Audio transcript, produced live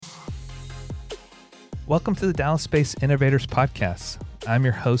Welcome to the Dallas Space Innovators Podcast. I'm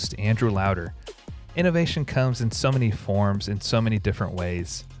your host, Andrew Lauder. Innovation comes in so many forms, in so many different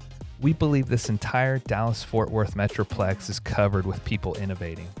ways. We believe this entire Dallas-Fort Worth Metroplex is covered with people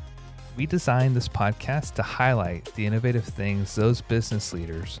innovating. We designed this podcast to highlight the innovative things those business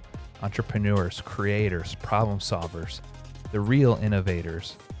leaders, entrepreneurs, creators, problem solvers, the real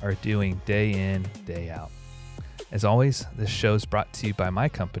innovators are doing day in, day out. As always, this show is brought to you by my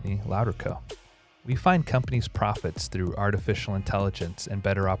company, LauderCo. We find companies' profits through artificial intelligence and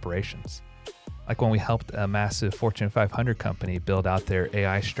better operations. Like when we helped a massive Fortune 500 company build out their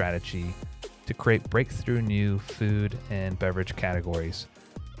AI strategy to create breakthrough new food and beverage categories.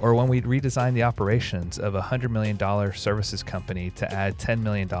 Or when we redesigned the operations of a $100 million services company to add $10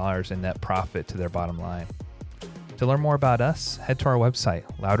 million in net profit to their bottom line. To learn more about us, head to our website,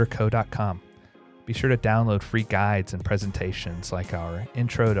 lauderco.com. Be sure to download free guides and presentations like our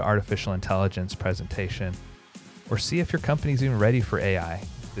Intro to Artificial Intelligence presentation, or see if your company's even ready for AI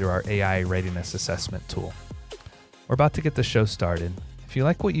through our AI Readiness Assessment tool. We're about to get the show started. If you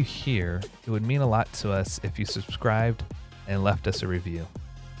like what you hear, it would mean a lot to us if you subscribed and left us a review.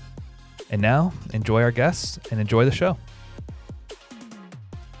 And now, enjoy our guests and enjoy the show.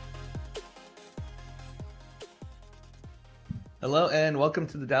 Hello and welcome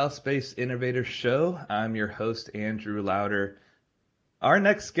to the Dallas Space Innovators Show. I'm your host, Andrew Lauder. Our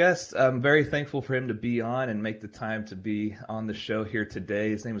next guest, I'm very thankful for him to be on and make the time to be on the show here today.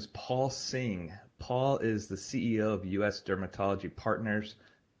 His name is Paul Singh. Paul is the CEO of US Dermatology Partners,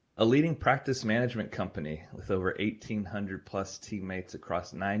 a leading practice management company with over 1,800 plus teammates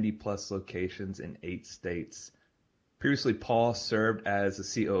across 90 plus locations in 8 states. Previously, Paul served as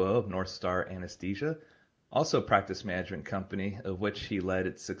the COO of North Star Anesthesia, also a practice management company of which he led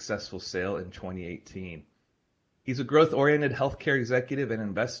its successful sale in 2018. He's a growth-oriented healthcare executive and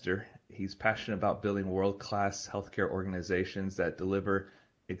investor. He's passionate about building world-class healthcare organizations that deliver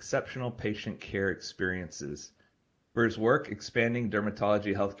exceptional patient care experiences. For his work expanding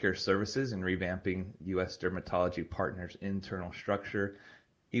dermatology healthcare services and revamping U.S. Dermatology Partners' internal structure,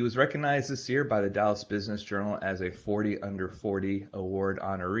 he was recognized this year by the Dallas Business Journal as a 40 Under 40 award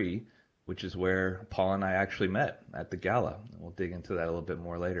honoree, which is where Paul and I actually met at the gala. We'll dig into that a little bit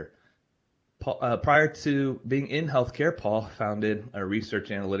more later. Paul, prior to being in healthcare, Paul founded a research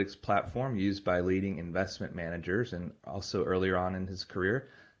analytics platform used by leading investment managers, and also earlier on in his career,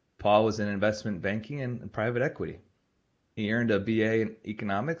 Paul was in investment banking and private equity. He earned a BA in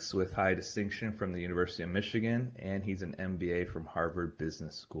economics with high distinction from the University of Michigan, and he's an MBA from Harvard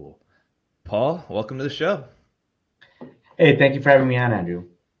Business School. Paul, welcome to the show. Hey, thank you for having me on, Andrew.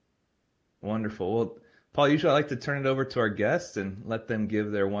 Wonderful. Well, Paul, usually I like to turn it over to our guests and let them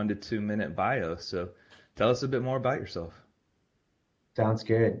give their 1 to 2 minute bio. So tell us a bit more about yourself. Sounds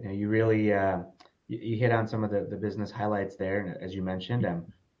good. You really you hit on some of the business highlights there. And as you mentioned,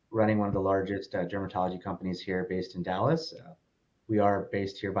 I'm running one of the largest dermatology companies here based in Dallas. We are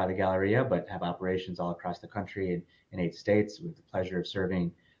based here by the Galleria, but have operations all across the country in 8 states with the pleasure of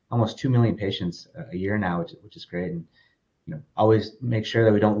serving almost 2 million patients a year now, which is great. And always make sure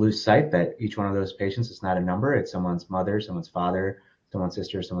that we don't lose sight that each one of those patients is not a number. It's someone's mother, someone's father, someone's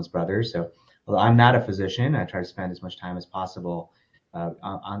sister, someone's brother. So although I'm not a physician, I try to spend as much time as possible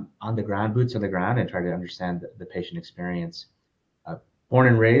on the ground, boots on the ground, and try to understand the patient experience. Born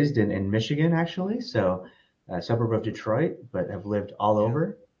and raised in Michigan, actually, so a suburb of Detroit, but have lived all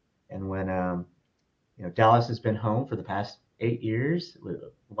over. And when Dallas has been home for the past 8 years, my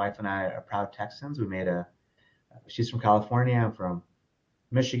wife and I are proud Texans. She's from California. I'm from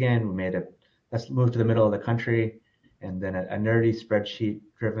Michigan. Let's move to the middle of the country, and then a nerdy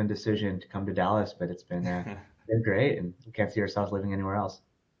spreadsheet-driven decision to come to Dallas. But it's been great, and we can't see ourselves living anywhere else.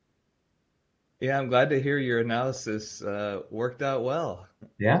 Yeah, I'm glad to hear your analysis worked out well.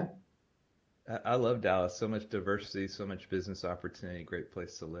 Yeah. I love Dallas. So much diversity, so much business opportunity, great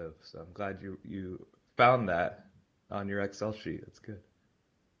place to live. So I'm glad you found that on your Excel sheet. That's good.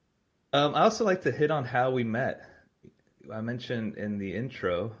 I also like to hit on how we met. I mentioned in the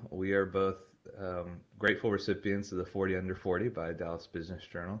intro, we are both grateful recipients of the 40 Under 40 by Dallas Business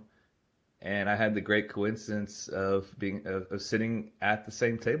Journal. And I had the great coincidence of sitting at the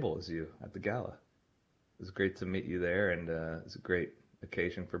same table as you at the gala. It was great to meet you there, and it was a great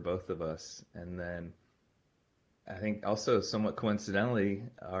occasion for both of us. And then I think also somewhat coincidentally,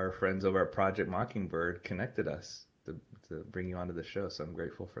 our friends over at Project Mockingbird connected us to bring you onto the show. So I'm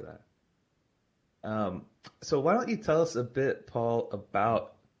grateful for that. So why don't you tell us a bit, Paul,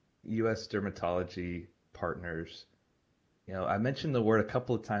 about US Dermatology Partners? I mentioned the word a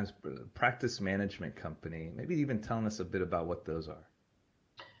couple of times, practice management company. Maybe even telling us a bit about what those are.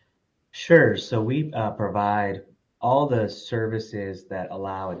 Sure. So we provide all the services that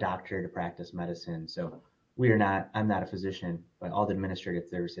allow a doctor to practice medicine. So I'm not a physician, but all the administrative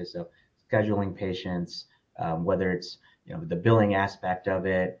services. So scheduling patients, whether it's, the billing aspect of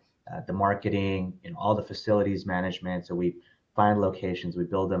it, the marketing, all the facilities management. So we find locations, we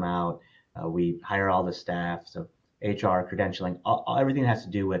build them out, we hire all the staff. So HR, credentialing, everything that has to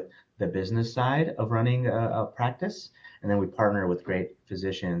do with the business side of running a practice. And then we partner with great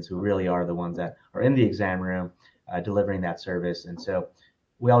physicians who really are the ones that are in the exam room delivering that service. And so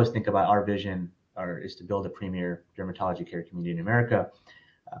we always think about our vision is to build a premier dermatology care community in America.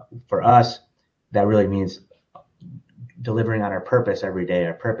 For us, that really means delivering on our purpose every day.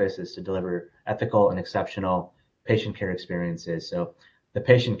 Our purpose is to deliver ethical and exceptional patient care experiences. So the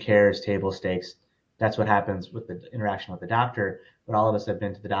patient care is table stakes. That's what happens with the interaction with the doctor. But all of us have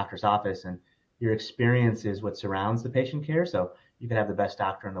been to the doctor's office, and your experience is what surrounds the patient care. So you could have the best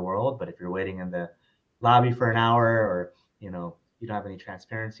doctor in the world, but if you're waiting in the lobby for an hour, or you don't have any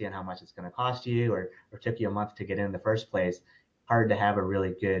transparency on how much it's going to cost you, or took you a month to get in the first place, hard to have a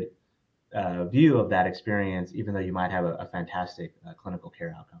really good view of that experience, even though you might have a fantastic clinical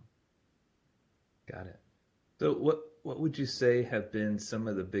care outcome. Got it. So what would you say have been some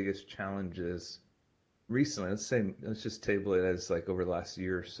of the biggest challenges recently? Let's just table it as like over the last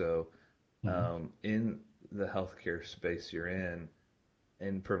year or so, in the healthcare space you're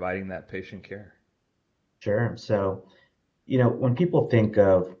in providing that patient care. Sure. So, when people think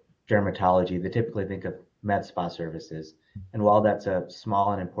of dermatology, they typically think of med spa services. And while that's a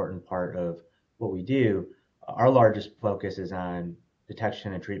small and important part of what we do, our largest focus is on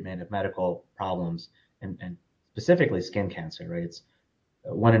detection and treatment of medical problems, and specifically skin cancer, right? It's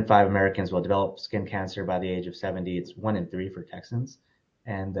 1 in 5 Americans will develop skin cancer by the age of 70. It's 1 in 3 for Texans.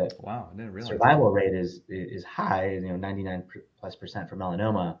 And the Wow, I didn't realize that. survival rate is high, 99+% for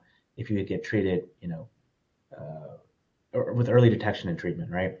melanoma if you get treated, or with early detection and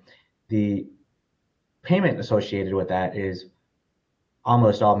treatment, right? The payment associated with that is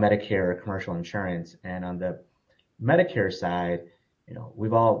almost all Medicare or commercial insurance. And on the Medicare side,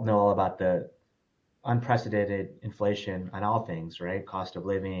 we've all know all about the unprecedented inflation on all things, right? Cost of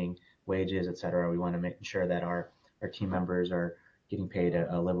living, wages, et cetera. We want to make sure that our team members are getting paid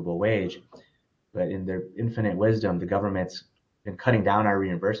a livable wage. But in their infinite wisdom, the government's been cutting down our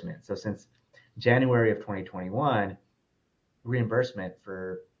reimbursement. So since January of 2021, reimbursement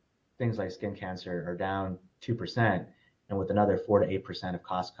for things like skin cancer are down 2%, and with another 4 to 8% of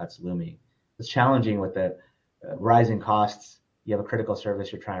cost cuts looming. It's challenging with the rising costs. You have a critical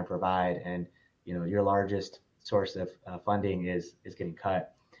service you're trying to provide, and your largest source of funding is getting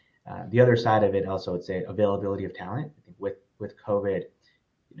cut. The other side of it also would say availability of talent. I think with COVID,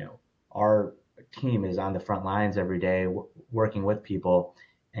 our team is on the front lines every day working with people,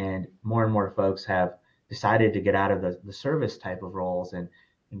 and more folks have decided to get out of the service type of roles and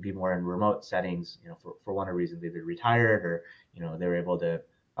be more in remote settings, for one reason, they either retired or, they're able to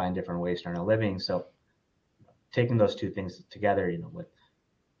find different ways to earn a living. So taking those two things together, with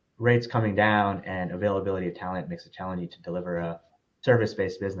rates coming down and availability of talent makes it challenging to deliver a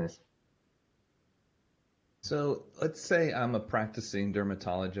service-based business. So let's say I'm a practicing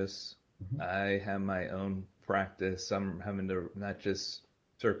dermatologist. Mm-hmm. I have my own practice. I'm having to not just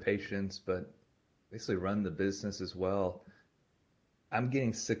serve patients, but basically run the business as well. I'm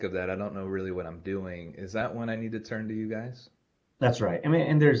getting sick of that. I don't know really what I'm doing. Is that when I need to turn to you guys? That's right. I mean,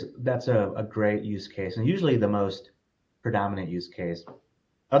 and that's a great use case, and usually the most predominant use case.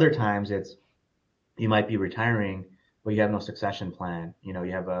 Other times you might be retiring, but you have no succession plan. You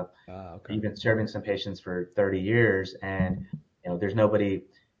have Okay. you've been serving some patients for 30 years, and there's nobody.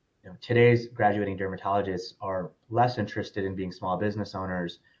 Today's graduating dermatologists are less interested in being small business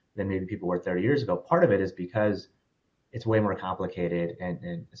owners than maybe people were 30 years ago. Part of it is because it's way more complicated,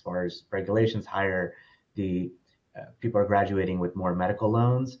 and as far as regulations higher, the people are graduating with more medical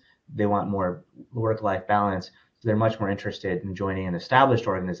loans. They want more work-life balance, so they're much more interested in joining an established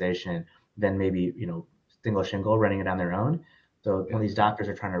organization than maybe single shingle running it on their own. So when these doctors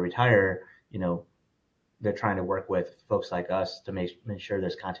are trying to retire, they're trying to work with folks like us to make sure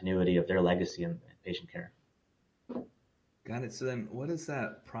there's continuity of their legacy in patient care. Got it. So then what does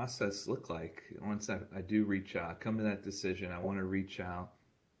that process look like once I do reach out, come to that decision, I want to reach out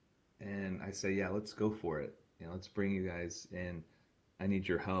and I say, yeah, let's go for it. Let's bring you guys in. I need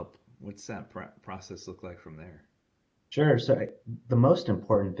your help. What's that process look like from there? Sure. So the most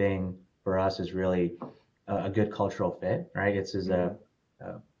important thing for us is really a good cultural fit, right? It's as a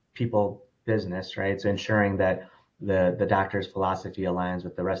people business, right? So ensuring that the doctor's philosophy aligns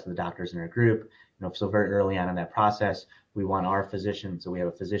with the rest of the doctors in our group, So very early on in that process, we want our physician, so we have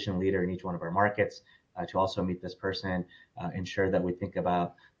a physician leader in each one of our markets to also meet this person, ensure that we think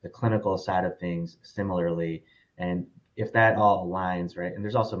about the clinical side of things similarly. And if that all aligns, right, and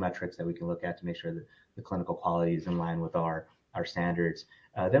there's also metrics that we can look at to make sure that the clinical quality is in line with our standards.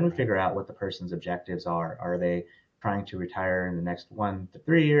 Then we figure out what the person's objectives are. Are they trying to retire in the next 1 to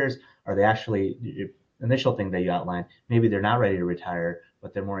 3 years? Are they actually, initial thing that you outlined, maybe they're not ready to retire,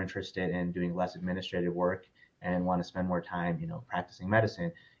 but they're more interested in doing less administrative work and want to spend more time, practicing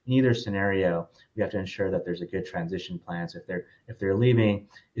medicine. In either scenario, we have to ensure that there's a good transition plan. So if they're leaving,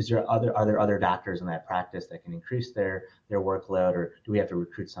 are there other doctors in that practice that can increase their workload, or do we have to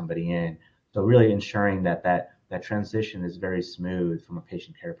recruit somebody in? So really ensuring that transition is very smooth from a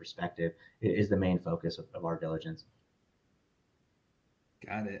patient care perspective is the main focus of our diligence.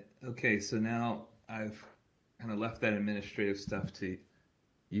 Got it. Okay, so now I've kind of left that administrative stuff to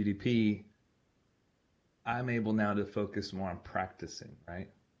UDP. I'm able now to focus more on practicing, right?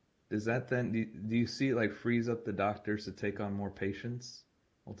 Does that then, do you see it like frees up the doctors to take on more patients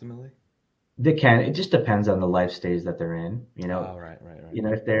ultimately? They can. It just depends on the life stage that they're in. Oh, right.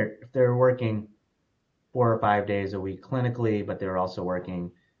 If they're working 4 or 5 days a week clinically, but they're also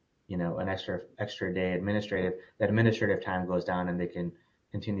working, an extra day administrative, that administrative time goes down and they can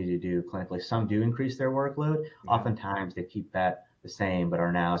continue to do clinically. Some do increase their workload. Yeah, Oftentimes they keep that the same, but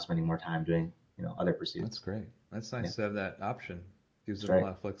are now spending more time doing, other that's pursuits. great. That's Yeah, nice to have that option. Gives that's them a right.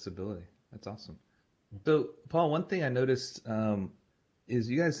 lot of flexibility. That's awesome. So, Paul, one thing I noticed is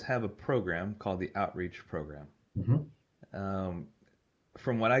you guys have a program called the Outreach Program. hmm Um,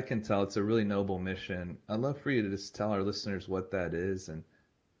 from what I can tell, it's a really noble mission. I'd love for you to just tell our listeners what that is and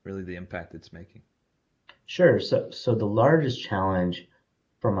really the impact it's making. Sure. So the largest challenge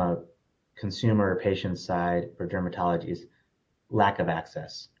from a consumer or patient side for dermatology is lack of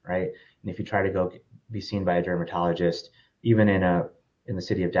access, right? And if you try to go be seen by a dermatologist, even in the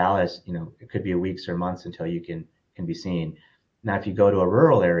city of Dallas, it could be weeks or months until you can be seen. Now, if you go to a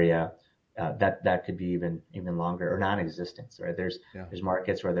rural area, that could be even longer or non-existent, right? Yeah, There's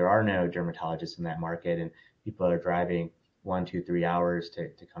markets where there are no dermatologists in that market, and people are driving 1, 2, 3 hours to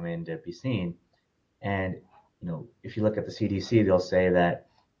come in to be seen. And if you look at the CDC, they'll say that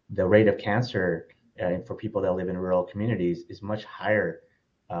the rate of cancer for people that live in rural communities is much higher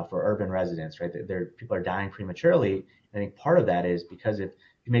for urban residents, right? People are dying prematurely. I think part of that is because if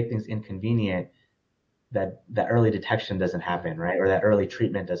you make things inconvenient, that early detection doesn't yeah, happen, right? Or that early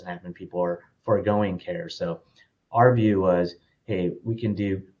treatment doesn't happen. People are foregoing care. So our view was, hey, we can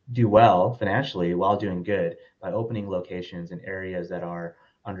do well financially while doing good by opening locations in areas that are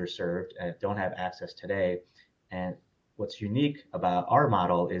underserved and don't have access today. And what's unique about our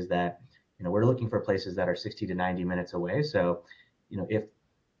model is that we're looking for places that are 60 to 90 minutes away. So if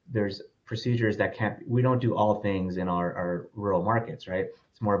there's procedures that can't, we don't do all things in our rural markets, right?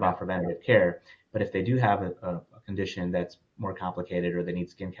 It's more yeah. about preventative care. But if they do have a condition that's more complicated or they need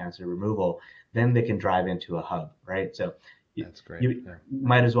skin cancer removal, then they can drive into a hub, right? So you, That's great. you Yeah,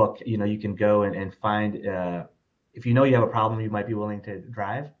 might as well, you can go and find, if you know you have a problem, you might be willing to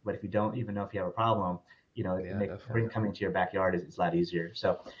drive. But if you don't even know if you have a problem, yeah, definitely. coming to your backyard is a lot easier.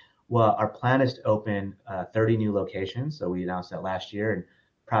 So, well, our plan is to open 30 new locations. So we announced that last year, and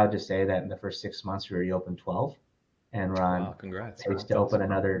proud to say that in the first 6 months we already opened 12, and we're on Wow, congrats. pace That's to open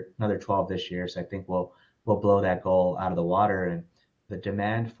awesome. another 12 this year. So I think we'll blow that goal out of the water. And the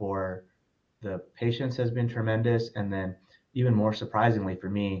demand for the patients has been tremendous, and then even more surprisingly for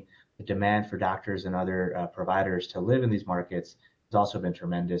me, the demand for doctors and other providers to live in these markets has also been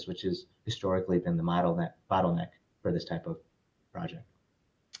tremendous, which has historically been the bottleneck for this type of project.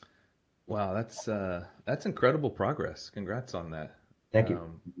 Wow, that's incredible progress. Congrats on that. Thank you.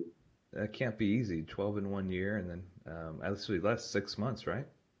 Um, that can't be easy. 12 in 1 year, and then actually less 6 months, right?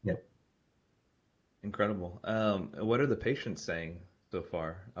 Yep. Incredible. What are the patients saying so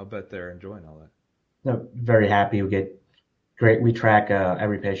far? I'll bet they're enjoying all that. No, very happy. We get great. We track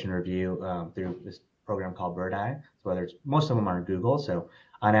every patient review through this program called Bird Eye. So whether it's most of them are on Google. So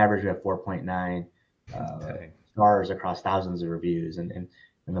on average, we have 4.9 Dang. stars across thousands of reviews, and the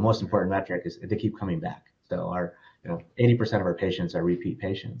Wow, most that's great. important metric is they keep coming back. So our Yeah. 80% of our patients are repeat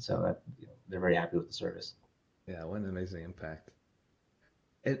patients. So that they're very happy with the service. Yeah, what an amazing impact.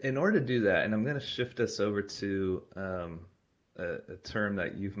 In order to do that, and I'm going to shift us over to a term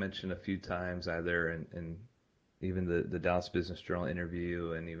that you've mentioned a few times, either in even the Dallas Business Journal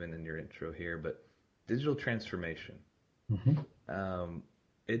interview and even in your intro here, but digital transformation. hmm Um,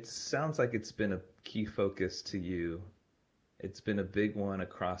 it sounds like it's been a key focus to you. It's been a big one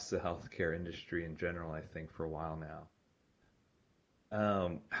across the healthcare industry in general, I think, for a while now.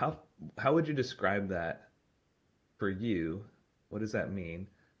 How would you describe that for you? What does that mean?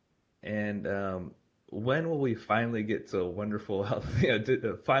 And when will we finally get to a wonderful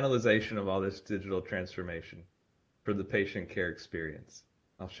finalization of all this digital transformation for the patient care experience?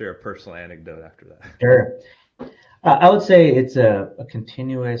 I'll share a personal anecdote after that. Sure. I would say it's a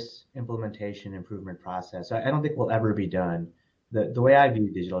continuous implementation improvement process. I don't think we'll ever be done. The way I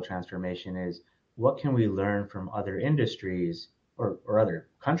view digital transformation is what can we learn from other industries or other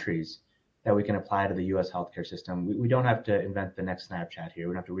countries that we can apply to the US healthcare system. We don't have to invent the next Snapchat here.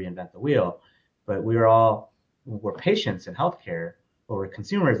 We don't have to reinvent the wheel, but we're patients in healthcare, or we're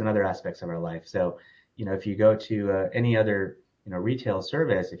consumers in other aspects of our life. So, if you go to any other, retail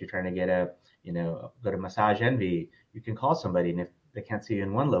service, if you're trying to get go to Massage Envy, you can call somebody, and if they can't see you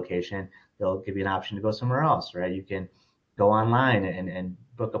in one location, they'll give you an option to go somewhere else, right? You can go online and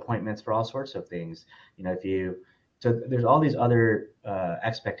book appointments for all sorts of things. If you so there's all these other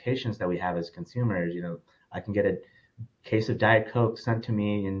expectations that we have as consumers. I can get a case of Diet Coke sent to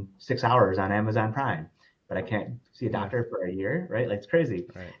me in 6 hours on Amazon Prime, but I can't see a Yeah, doctor for a year, right? Like, it's crazy.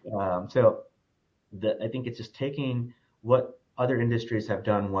 right. So I think it's just taking what other industries have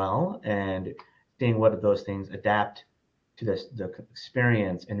done well and seeing what of those things adapt to the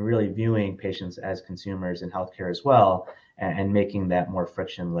experience, and really viewing patients as consumers in healthcare as well, and making that more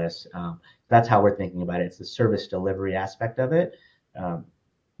frictionless. That's how we're thinking about it. It's the service delivery aspect of it, um,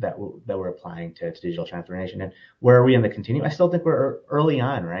 that we're applying to digital transformation. And where are we in the continuum? I still think we're early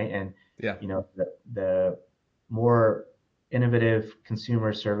on, right? And Yeah. the more innovative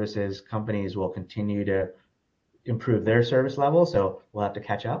consumer services companies will continue to improve their service level, so we'll have to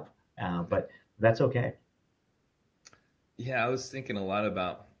catch up. But that's okay. Yeah, I was thinking a lot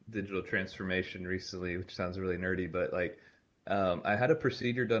about digital transformation recently, which sounds really nerdy, but like I had a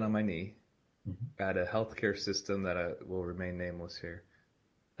procedure done on my knee Mhm. at a healthcare system that I will remain nameless here.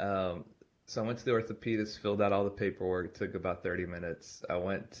 Um, so I went to the orthopedist, filled out all the paperwork, took about 30 minutes. I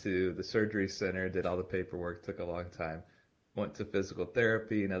went to the surgery center, did all the paperwork, took a long time. Went to physical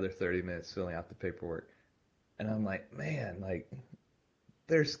therapy, another 30 minutes filling out the paperwork. And I'm like, man, like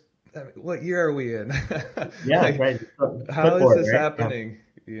there's I mean, what year are we in? Yeah, Like, right. how is Clipboard, this right? Yeah. happening?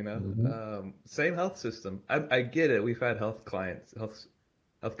 Mhm. Same health system. I get it. We've had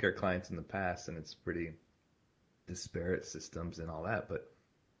healthcare clients in the past, and it's pretty disparate systems and all that. But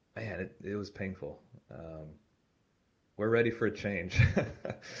man, it was painful. We're ready for a change,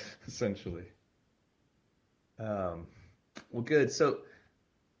 essentially. Um, well, good. So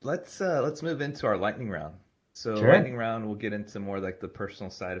let's move into our lightning round. So Sure. lightning round, we'll get into more like the personal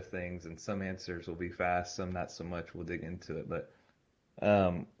side of things, and some answers will be fast, some not so much. We'll dig into it, but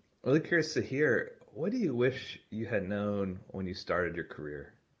really curious to hear, what do you wish you had known when you started your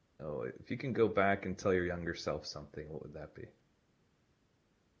career? Oh, if you can go back and tell your younger self something, what would that be?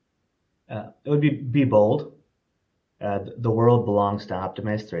 It would be bold. The world belongs to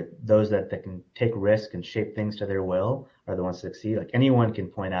optimists, right? Those that can take risk and shape things to their will are the ones that succeed. Like, anyone can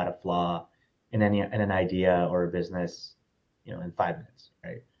point out a flaw in an idea or a business, in 5 minutes,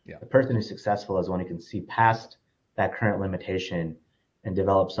 right? Yeah. The person who's successful is one who can see past that current limitation and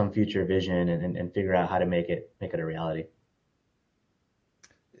develop some future vision, and figure out how to make it a reality.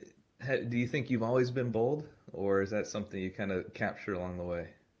 Do you think you've always been bold, or is that something you kind of captured along the way?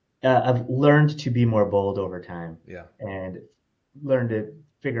 I've learned to be more bold over time, Yeah. and learned to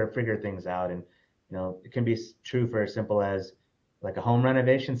figure things out. And it can be true for as simple as like a home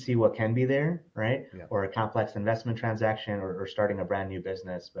renovation, see what can be there, right? Yeah. Or a complex investment transaction, or starting a brand new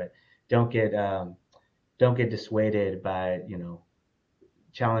business. But don't get um, don't get dissuaded by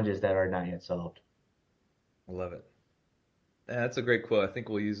challenges that are not yet solved. I love it. Yeah, that's a great quote. I think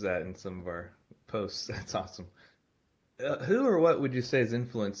we'll use that in some of our posts. That's awesome. Who or what would you say has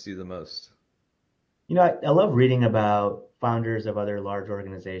influenced you the most? I love reading about founders of other large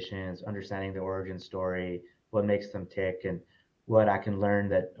organizations, understanding the origin story, what makes them tick, and what I can learn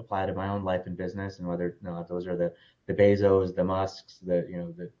that apply to my own life and business. And whether if those are the Bezos, the Musks,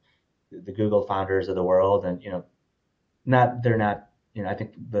 the Google founders of the world. And not they're not I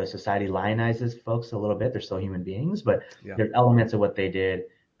think the society lionizes folks a little bit. They're still human beings, but Yeah, there's elements of what they did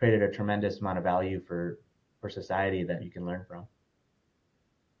created a tremendous amount of value for society that you can learn from.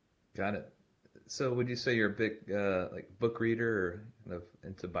 got it. So would you say you're a big like book reader or kind of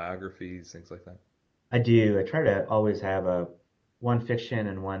into biographies, things like that? I do. I try to always have a one fiction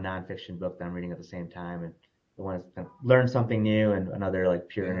and one nonfiction book that I'm reading at the same time, and the ones that learn something new, and another like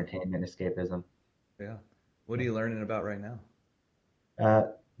pure Yeah, entertainment escapism. yeah. What are Yeah. you learning about right now?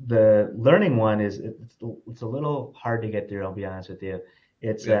 Uh, the learning one is it's a little hard to get through. I'll be honest with you.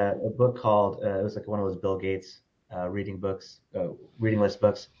 It's Yeah. a book called it was like one of those Bill Gates reading list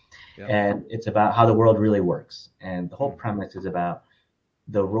books, Yep. and it's about how the world really works. And the whole Hmm. premise is about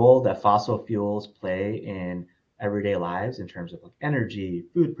the role that fossil fuels play in everyday lives in terms of like energy,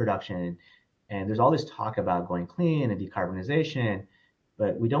 food production, and there's all this talk about going clean and decarbonization,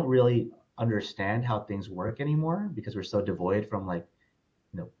 but we don't really understand how things work anymore because we're so devoid from like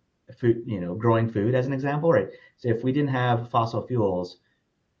you know food, growing food as an example, right? So if we didn't have fossil fuels,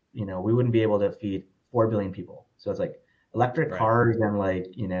 we wouldn't be able to feed 4 billion people. So it's like electric Right. cars and like,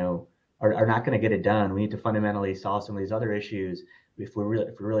 are not going to get it done. We need to fundamentally solve some of these other issues if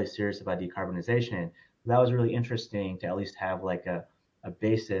we're really serious about decarbonization. That was really interesting to at least have like a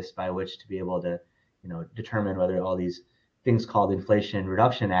basis by which to be able to, determine whether all these things called Inflation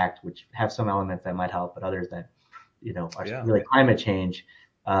Reduction Act, which have some elements that might help, but others that, are Yeah. really climate change,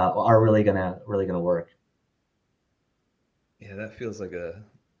 are really gonna work. Yeah, that feels like a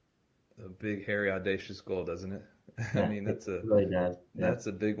big, hairy, audacious goal, doesn't it? I Yeah, mean, it really does. Yeah. that's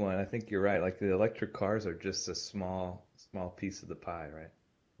a big one. I think you're right. Like the electric cars are just a small piece of the pie, right?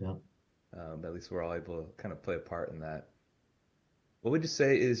 Yeah. At least we're all able to kind of play a part in that. What would you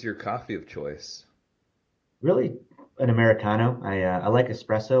say is your coffee of choice? Really an Americano. I like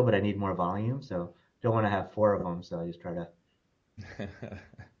espresso, but I need more volume, so don't want to have four of them. So I just try to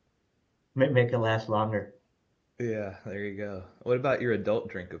make it last longer. Yeah, there you go. What about your adult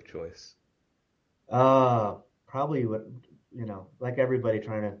drink of choice? Uh, Probably what, like everybody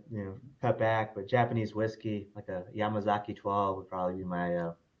trying to, cut back, but Japanese whiskey, like a Yamazaki 12 would probably be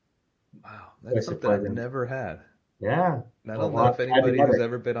my Wow, that's choice of something I've poison. never had. Yeah. I Well, don't know we'll if have to try anybody who's together.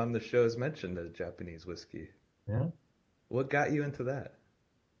 ever been on the show has mentioned a Japanese whiskey. Yeah. What got you into that?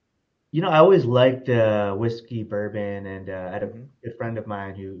 I always liked whiskey, bourbon, and I had a Hmm. good friend of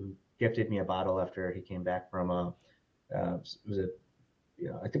mine who gifted me a bottle after he came back from was it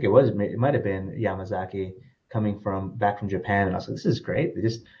I think it might have been Yamazaki coming from back from Japan, and I was like, this is great.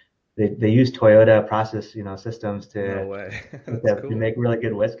 They use Toyota process systems No to way. That's to cool. make really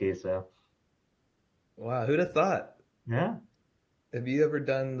good whiskey. So Wow, who'd have thought? yeah, Have you ever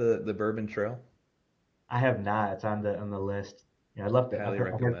done the Bourbon Trail? I have not. It's on the list. I'd love to. Highly I've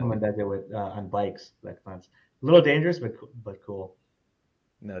heard recommend. someone does it with on bikes. Like that's a little dangerous, but cool.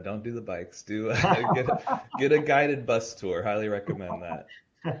 No, don't do the bikes. Do get a guided bus tour. Highly recommend that.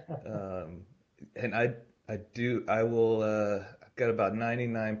 Um, and I will. I've got about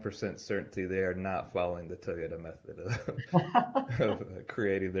 99% certainty they are not following the Toyota method of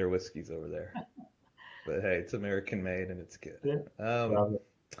creating their whiskeys over there. But hey, it's American made and it's good. Yeah, Um, love it.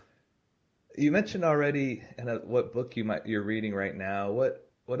 you mentioned already and what book you're reading right now. What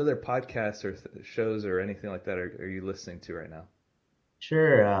other podcasts or shows or anything like that are you listening to right now?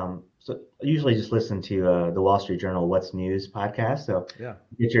 Sure. So I usually just listen to the Wall Street Journal What's News podcast. So Yeah,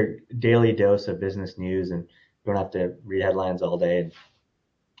 get your daily dose of business news, and you don't have to read headlines all day,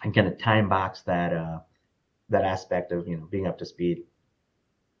 and kind of time box that aspect of being up to speed.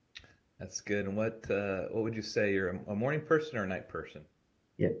 that's good. And what would you say you're a morning person or a night person?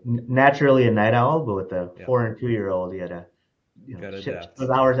 Yeah, naturally a night owl, but with a Yeah, 4 and 2 year old, you gotta gotta shift adapt. those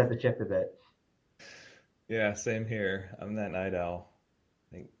hours at the shift a bit. Yeah, same here. I'm that night owl.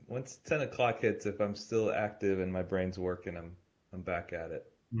 I think once 10 o'clock hits, if I'm still active and my brain's working, I'm back at it.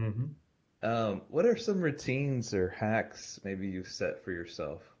 Hmm. What are some routines or hacks maybe you've set for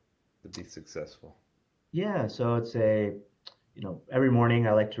yourself to be successful? Yeah, so it's every morning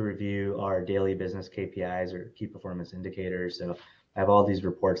I like to review our daily business KPIs or key performance indicators. So I have all these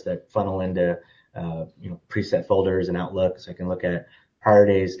reports that funnel into preset folders and Outlook, so I can look at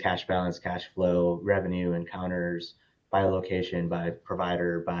priorities, cash balance, cash flow, revenue, encounters by location, by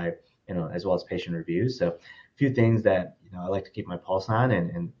provider, by as well as patient reviews. So a few things that I like to keep my pulse on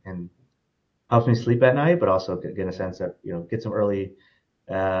and helps me sleep at night, but also get a Yeah. sense of get some early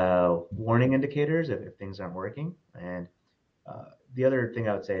warning indicators if things aren't working. And the other thing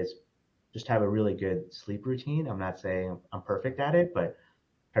I would say is just have a really good sleep routine. I'm not saying I'm perfect at it, but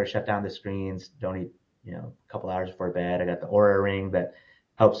try to shut down the screens. Don't eat, a couple hours before bed. I got the Aura ring that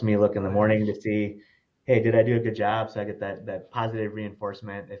helps me look in the Oh yeah. morning to see, hey, did I do a good job? So I get that positive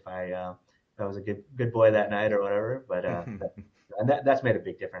reinforcement if I was a good boy that night or whatever. But and that's made a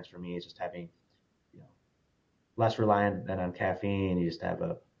big difference for me. Is just having you know less reliant than on caffeine. You just have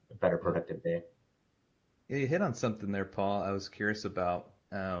a better Yeah. productive day. Yeah, you hit on something there, Paul. I was curious about.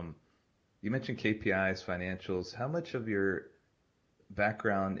 You mentioned KPIs, financials. How much of your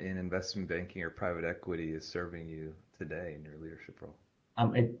background in investment banking or private equity is serving you today in your leadership role?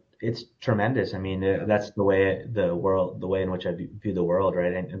 It's tremendous. I mean, Yeah. that's the way in which I view the world,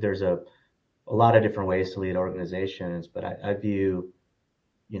 right? And there's a lot of different ways to lead organizations, but I view,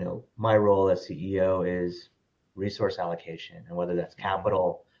 my role as CEO is resource allocation, and whether that's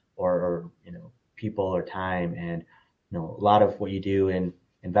capital or people or time. And a lot of what you do in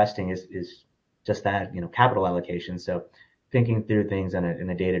investing is just that, capital allocation. So thinking through things in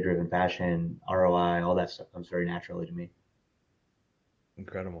a data-driven fashion, ROI, all that stuff comes very naturally to me.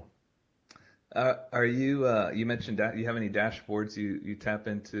 Incredible. You mentioned that you have any dashboards you tap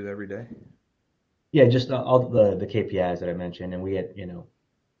into every day? Yeah, just all the KPIs that I mentioned, and we had,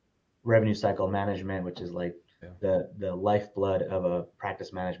 revenue cycle management, which is like the lifeblood of a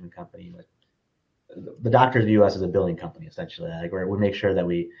practice management company. Like the doctors view us as a billing company, essentially. Like we make sure that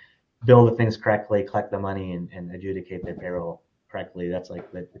we bill the things correctly, collect the money, and adjudicate their payroll correctly. That's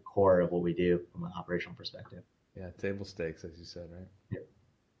like the core of what we do from an operational perspective. Yeah, table stakes, as you said, right? Yeah.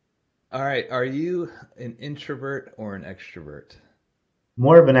 All right. Are you an introvert or an extrovert?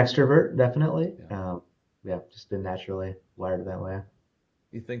 More of an extrovert, definitely. Yeah. Just been naturally wired that way.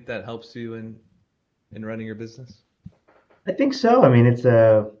 You think that helps you in running your business? I think so. I mean, it's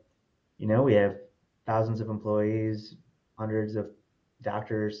we have thousands of employees, hundreds of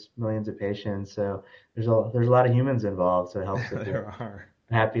doctors, millions of patients. So there's a lot of humans involved. So it helps if There you're are.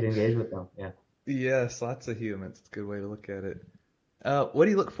 happy to engage with them. Yeah. Yes, lots of humans. It's a good way to look at it. What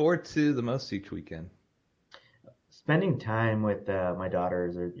do you look forward to the most each weekend? Spending time with my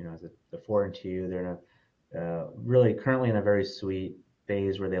daughters, or they're 4 and 2. They're really currently in a very sweet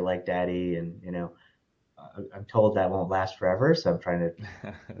phase where they like daddy, and I'm told that won't last forever, so I'm trying to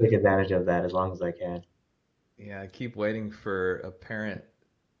take advantage of that as long as I can. Yeah, I keep waiting for a parent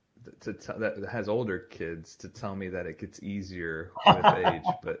that has older kids to tell me that it gets easier with age,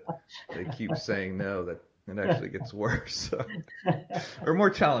 but they keep saying no, that it actually gets worse or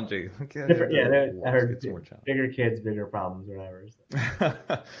more challenging. Okay, I heard it's more challenging. Bigger kids, bigger problems, or whatever. So.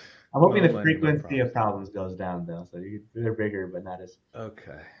 I'm hoping the frequency of problems goes down, though. So they're bigger, but not as.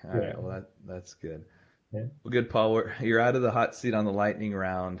 Okay. All right. Well, that's good. Yeah. Well, good, Paul. You're out of the hot seat on the lightning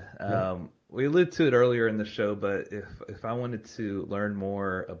round. We alluded to it earlier in the show, but if I wanted to learn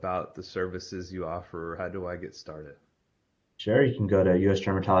more about the services you offer, how do I get started? Sure. You can go to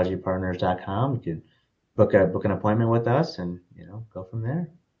usdermatologypartners.com. You can book an appointment with us, and go from there.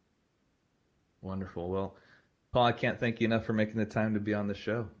 Wonderful. Well, Paul, I can't thank you enough for making the time to be on the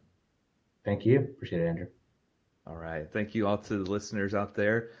show. Thank you. Appreciate it, Andrew. All right. Thank you all to the listeners out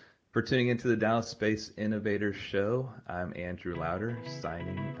there for tuning into the Dallas Space Innovators Show. I'm Andrew Lauder,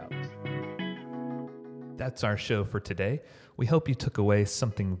 signing out. That's our show for today. We hope you took away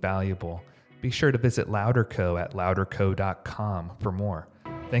something valuable. Be sure to visit LouderCo at louderco.com for more.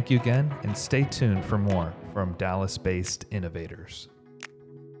 Thank you again, and stay tuned for more from Dallas-based innovators.